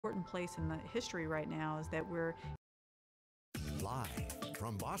Important place in the history right now is that we're Live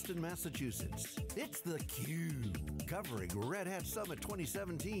from Boston, Massachusetts, it's theCUBE, covering Red Hat Summit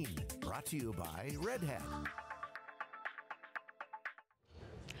 2017. Brought to you by Red Hat.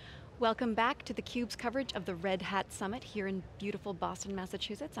 Welcome back to theCUBE's coverage of the Red Hat Summit here in beautiful Boston,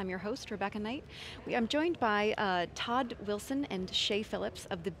 Massachusetts. I'm your host, Rebecca Knight. I'm joined by Todd Wilson and Shea Phillips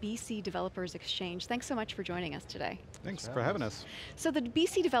of the BC Developers Exchange. Thanks so much for joining us today. Thanks for having us. So the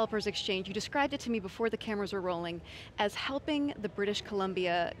BC Developers Exchange, you described it to me before the cameras were rolling as helping the British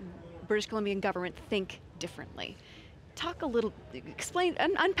Columbian government think differently. Talk a little, explain,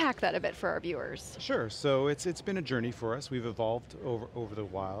 unpack that a bit for our viewers. Sure, so it's been a journey for us. We've evolved over the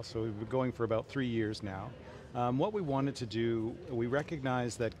while, so we've been going for about 3 years now. What we wanted to do, we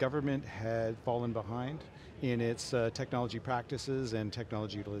recognized that government had fallen behind in its technology practices and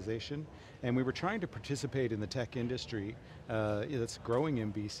technology utilization, and we were trying to participate in the tech industry that's growing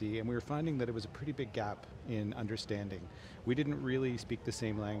in BC, and we were finding that it was a pretty big gap in understanding. We didn't really speak the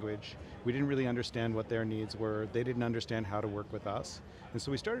same language, we didn't really understand what their needs were, they didn't understand how to work with us, and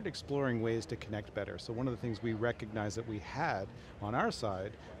so we started exploring ways to connect better. So one of the things we recognized that we had on our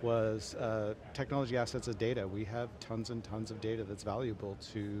side was technology assets as data. We have tons and tons of data that's valuable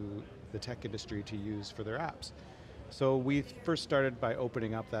to the tech industry to use for their apps. So we first started by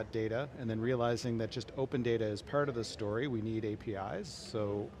opening up that data and then realizing that just open data is part of the story. We need APIs,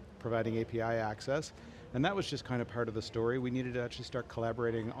 so providing API access. And that was just kind of part of the story. We needed to actually start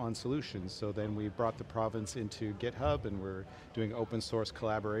collaborating on solutions. So then we brought the province into GitHub and we're doing open source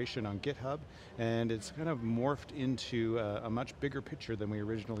collaboration on GitHub. And it's kind of morphed into a much bigger picture than we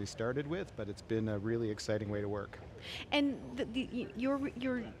originally started with, but it's been a really exciting way to work. And your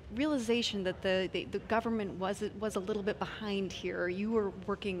realization that the government was a little bit behind here, you were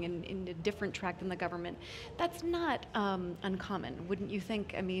working in a different track than the government, that's not uncommon, wouldn't you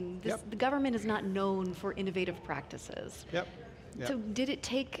think? I mean, the government is not known for innovative practices. Yep. So did it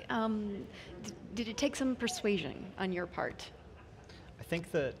take some persuasion on your part? I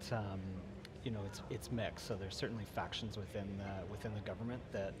think that it's mixed. So there's certainly factions within the government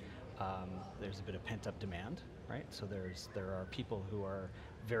that there's a bit of pent-up demand, right? So there are people who are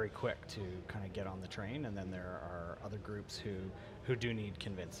very quick to kind of get on the train, and then there are other groups who do need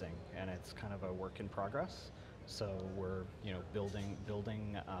convincing, and it's kind of a work in progress. So we're building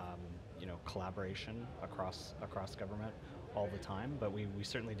collaboration across government all the time, but we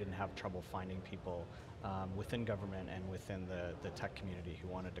certainly didn't have trouble finding people within government and within the tech community who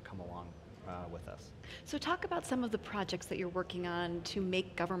wanted to come along with us. So talk about some of the projects that you're working on to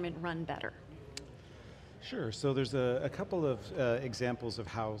make government run better. Sure, so there's a couple of examples of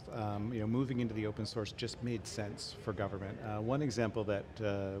how moving into the open source just made sense for government. One example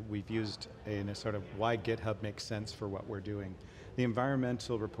that we've used in a sort of why GitHub makes sense for what we're doing. The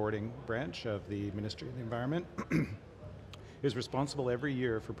environmental reporting branch of the Ministry of the Environment is responsible every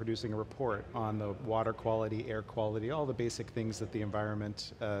year for producing a report on the water quality, air quality, all the basic things that the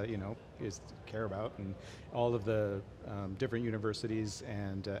environment care about, and all of the different universities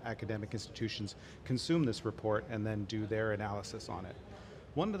and academic institutions consume this report and then do their analysis on it.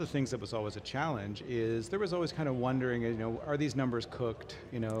 One of the things that was always a challenge is there was always kind of wondering, are these numbers cooked?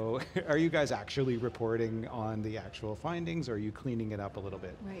 Are you guys actually reporting on the actual findings, or are you cleaning it up a little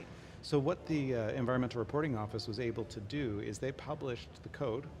bit? Right. So what the Environmental Reporting Office was able to do is they published the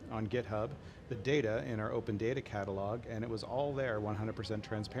code on GitHub, the data in our open data catalog, and it was all there 100%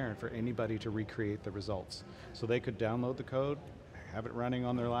 transparent for anybody to recreate the results. So they could download the code, have it running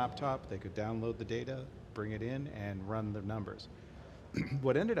on their laptop, they could download the data, bring it in, and run the numbers.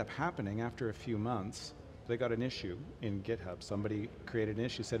 What ended up happening after a few months, they got an issue in GitHub. Somebody created an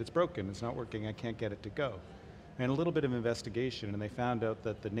issue, said it's broken, it's not working, I can't get it to go. And a little bit of investigation, and they found out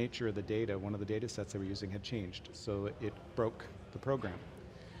that the nature of the data, one of the data sets they were using had changed, so it broke the program.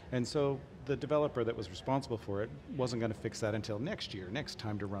 And so the developer that was responsible for it wasn't going to fix that until next year, next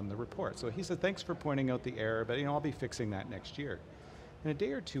time to run the report. So he said, thanks for pointing out the error, but I'll be fixing that next year. And a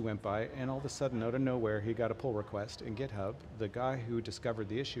day or two went by, and all of a sudden, out of nowhere, he got a pull request in GitHub. The guy who discovered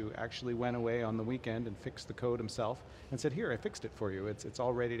the issue actually went away on the weekend and fixed the code himself and said, here, I fixed it for you, it's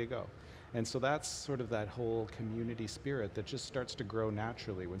all ready to go. And so that's sort of that whole community spirit that just starts to grow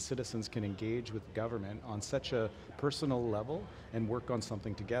naturally when citizens can engage with government on such a personal level and work on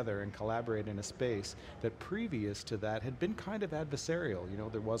something together and collaborate in a space that previous to that had been kind of adversarial.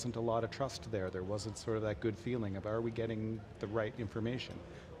 There wasn't a lot of trust there. There wasn't sort of that good feeling of, are we getting the right information?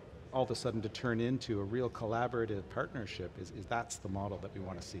 all of a sudden to turn into a real collaborative partnership is that's the model that we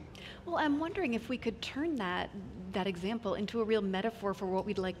want to see. Well, I'm wondering if we could turn that example into a real metaphor for what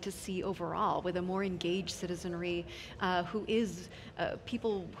we'd like to see overall, with a more engaged citizenry who is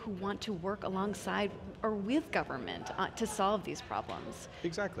people who want to work alongside or with government to solve these problems.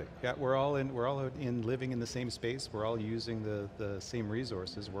 Exactly. Yeah, we're all in living in the same space. We're all using the same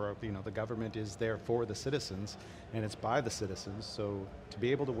resources. The government is there for the citizens, and it's by the citizens. So to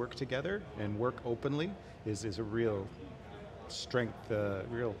be able to work together and work openly is a real strength,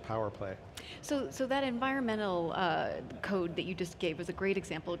 real power play. So that environmental code that you just gave was a great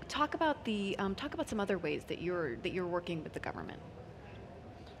example. Talk about some other ways that you're working with the government.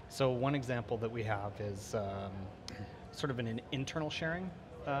 So one example that we have is sort of an internal sharing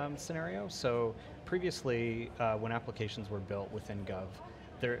scenario. So previously, when applications were built within Gov,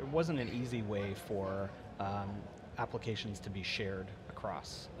 there wasn't an easy way for applications to be shared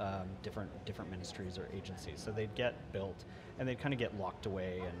across different ministries or agencies. So they'd get built and they'd kind of get locked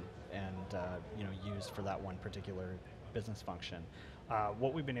away and used for that one particular business function.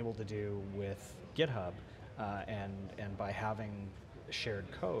 What we've been able to do with GitHub and by having shared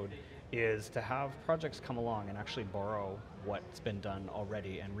code is to have projects come along and actually borrow what's been done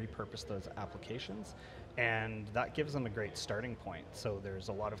already and repurpose those applications, and that gives them a great starting point. So there's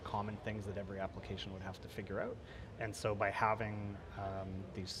a lot of common things that every application would have to figure out, and so by having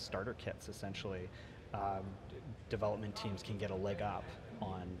these starter kits, essentially, development teams can get a leg up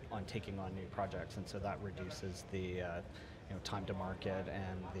on taking on new projects, and so that reduces the time to market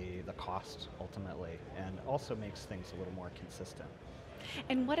and the cost ultimately, and also makes things a little more consistent.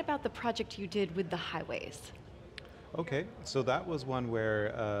 And what about the project you did with the highways? Okay, so that was one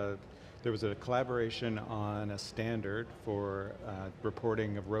where there was a collaboration on a standard for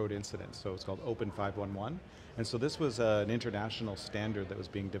reporting of road incidents. So it's called Open 511. And so this was an international standard that was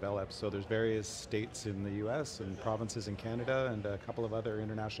being developed. So there's various states in the US and provinces in Canada and a couple of other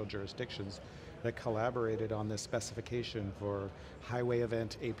international jurisdictions that collaborated on this specification for highway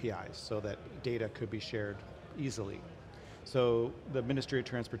event APIs so that data could be shared easily. So the Ministry of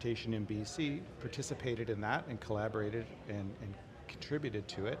Transportation in BC participated in that and collaborated and contributed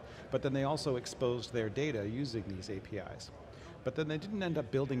to it, but then they also exposed their data using these APIs. But then they didn't end up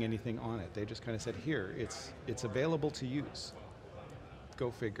building anything on it. They just kind of said, here, it's available to use.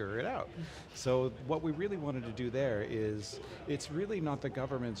 Go figure it out. So what we really wanted to do there is, it's really not the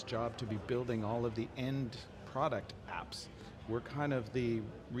government's job to be building all of the end product apps. We're kind of the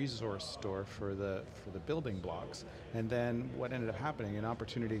resource store for the building blocks. And then what ended up happening, an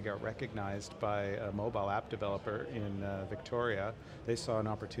opportunity got recognized by a mobile app developer in Victoria. They saw an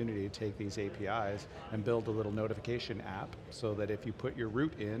opportunity to take these APIs and build a little notification app so that if you put your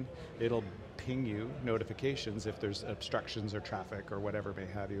route in, it'll ping you notifications if there's obstructions or traffic or whatever may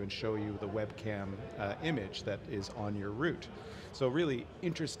have you, and show you the webcam image that is on your route. So really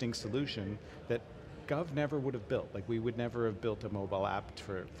interesting solution that Gov never would have built. Like, we would never have built a mobile app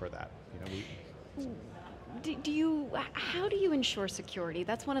for that. How do you ensure security?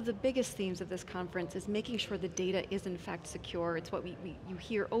 That's one of the biggest themes of this conference, is making sure the data is in fact secure. It's what you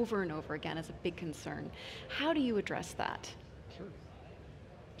hear over and over again as a big concern. How do you address that? Sure.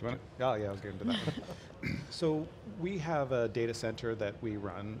 Do you want to? Oh yeah, I was getting to that one. So we have a data center that we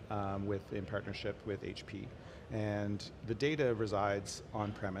run in partnership with HP. And the data resides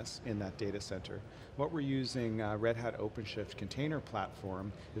on-premise in that data center. What we're using, Red Hat OpenShift container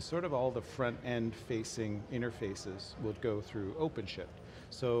platform, is sort of all the front-end facing interfaces will go through OpenShift.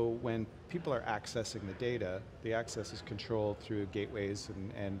 So when people are accessing the data, the access is controlled through gateways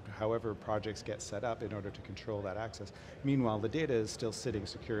and however projects get set up in order to control that access. Meanwhile, the data is still sitting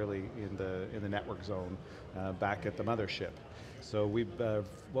securely in the network zone back at the mothership. So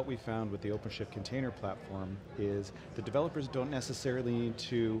what we found with the OpenShift container platform is the developers don't necessarily need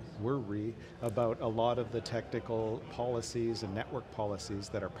to worry about a lot of the technical policies and network policies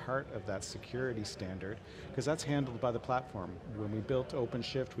that are part of that security standard, because that's handled by the platform. When we built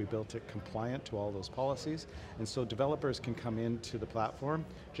OpenShift, we built it compliant to all those policies, and so developers can come into the platform,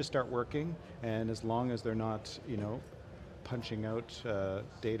 just start working, and as long as they're not, punching out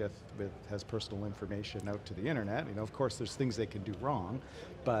data has personal information out to the internet. Of course there's things they can do wrong,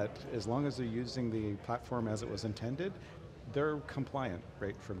 but as long as they're using the platform as it was intended, they're compliant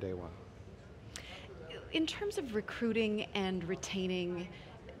right from day one. In terms of recruiting and retaining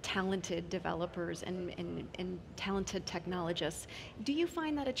talented developers and talented technologists, do you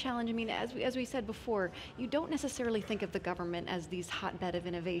find that a challenge? I mean, as we said before, you don't necessarily think of the government as these hotbed of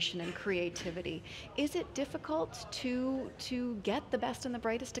innovation and creativity. Is it difficult to get the best and the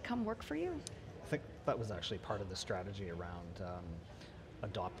brightest to come work for you? I think that was actually part of the strategy around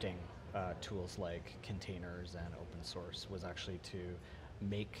adopting tools like containers and open source was actually to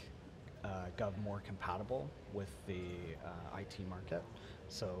make Gov more compatible with the IT market.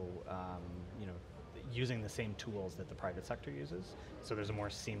 So, you know, using the same tools that the private sector uses. So there's a more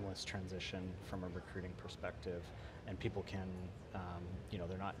seamless transition from a recruiting perspective, and people can, you know,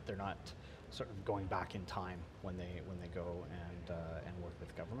 they're not sort of going back in time when they go and work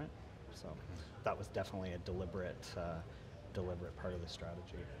with government. So that was definitely a deliberate part of the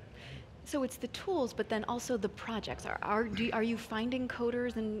strategy. So it's the tools, but then also the projects. Are you finding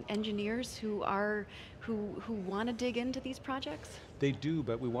coders and engineers who want to dig into these projects? They do,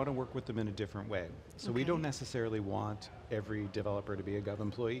 but we want to work with them in a different way. So we don't necessarily want every developer to be a Gov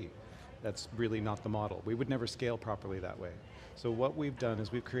employee. That's really not the model. We would never scale properly that way. So what we've done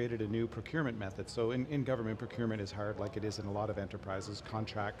is we've created a new procurement method. So in government, procurement is hard like it is in a lot of enterprises.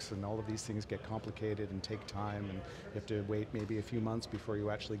 Contracts and all of these things get complicated and take time, and you have to wait maybe a few months before you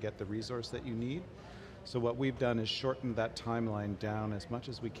actually get the resource that you need. So what we've done is shorten that timeline down as much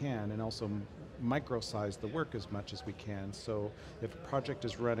as we can, and also micro-size the work as much as we can. So if a project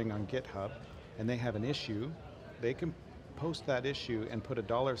is running on GitHub and they have an issue, they can post that issue and put a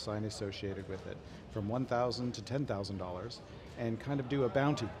 $ associated with it, from $1,000 to $10,000, and kind of do a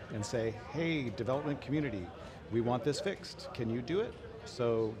bounty and say, hey, development community, we want this fixed, can you do it?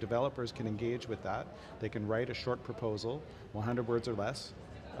 So developers can engage with that. They can write a short proposal, 100 words or less,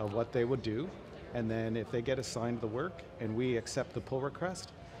 of what they would do, and then if they get assigned the work and we accept the pull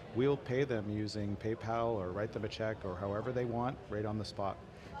request, we'll pay them using PayPal or write them a check or however they want, right on the spot.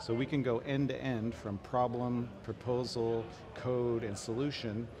 So we can go end to end from problem, proposal, code, and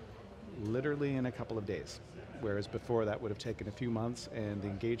solution literally in a couple of days. Whereas before that would have taken a few months and the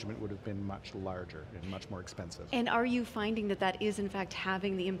engagement would have been much larger and much more expensive. And are you finding that that is in fact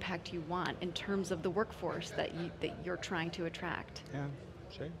having the impact you want in terms of the workforce that you're trying to attract? Yeah,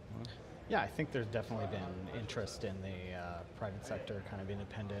 Shea? Well. Yeah, I think there's definitely been interest in the private sector. Kind of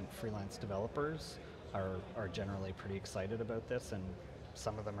independent freelance developers are generally pretty excited about this, and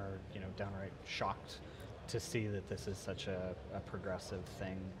some of them are, you know, downright shocked to see that this is such a progressive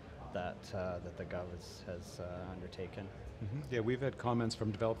thing that the Gov has undertaken. Mm-hmm. Yeah, we've had comments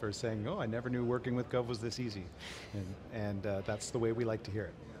from developers saying, oh, I never knew working with Gov was this easy. And that's the way we like to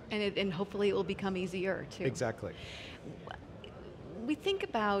hear it. And hopefully it will become easier too. Exactly. We think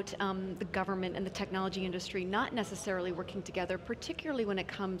about the government and the technology industry not necessarily working together, particularly when it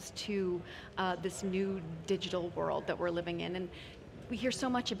comes to this new digital world that we're living in. And we hear so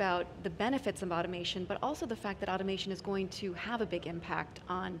much about the benefits of automation, but also the fact that automation is going to have a big impact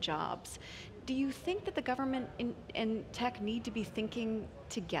on jobs. Do you think that the government and tech need to be thinking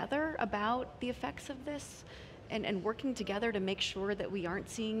together about the effects of this and working together to make sure that we aren't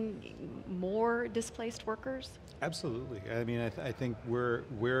seeing more displaced workers? Absolutely. I mean, I think we're,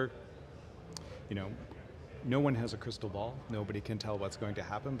 you know, no one has a crystal ball. Nobody can tell what's going to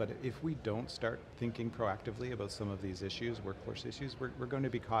happen, but if we don't start thinking proactively about some of these issues, workforce issues, we're going to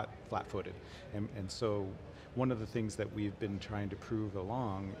be caught flat-footed. And so one of the things that we've been trying to prove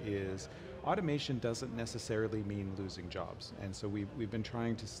along is automation doesn't necessarily mean losing jobs. And so we've been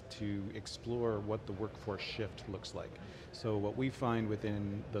trying to explore what the workforce shift looks like. So what we find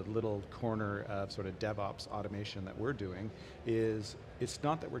within the little corner of sort of DevOps automation that we're doing is it's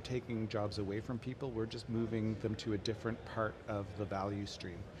not that we're taking jobs away from people, we're just moving them to a different part of the value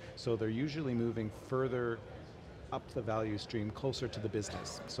stream. So they're usually moving further up the value stream, closer to the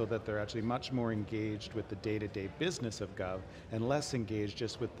business, so that they're actually much more engaged with the day-to-day business of Gov and less engaged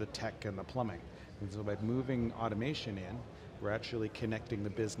just with the tech and the plumbing. And so by moving automation in, we're actually connecting the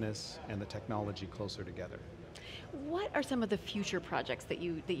business and the technology closer together. What are some of the future projects that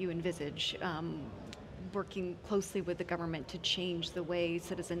you envisage working closely with the government to change the way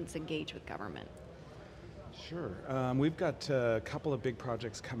citizens engage with government? Sure. We've got a couple of big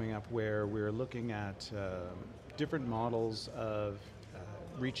projects coming up where we're looking at different models of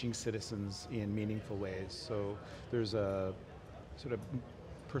reaching citizens in meaningful ways. So there's a sort of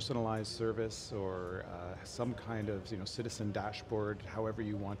personalized service or some kind of citizen dashboard, however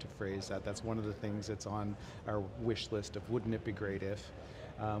you want to phrase that. That's one of the things that's on our wish list of wouldn't it be great if.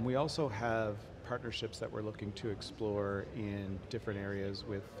 We also have partnerships that we're looking to explore in different areas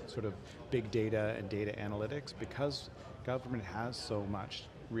with sort of big data and data analytics. Because government has so much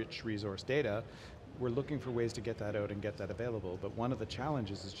rich resource data, we're looking for ways to get that out and get that available, but one of the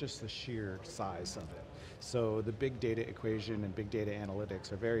challenges is just the sheer size of it. So the big data equation and big data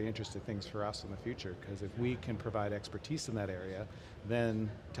analytics are very interesting things for us in the future, because if we can provide expertise in that area,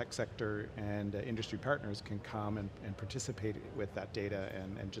 then tech sector and industry partners can come and participate with that data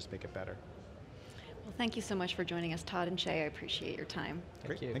and just make it better. Well, thank you so much for joining us, Todd and Shea. I appreciate your time.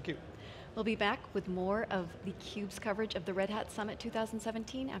 Great, thank you. We'll be back with more of theCUBE's coverage of the Red Hat Summit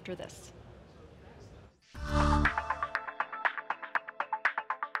 2017 after this.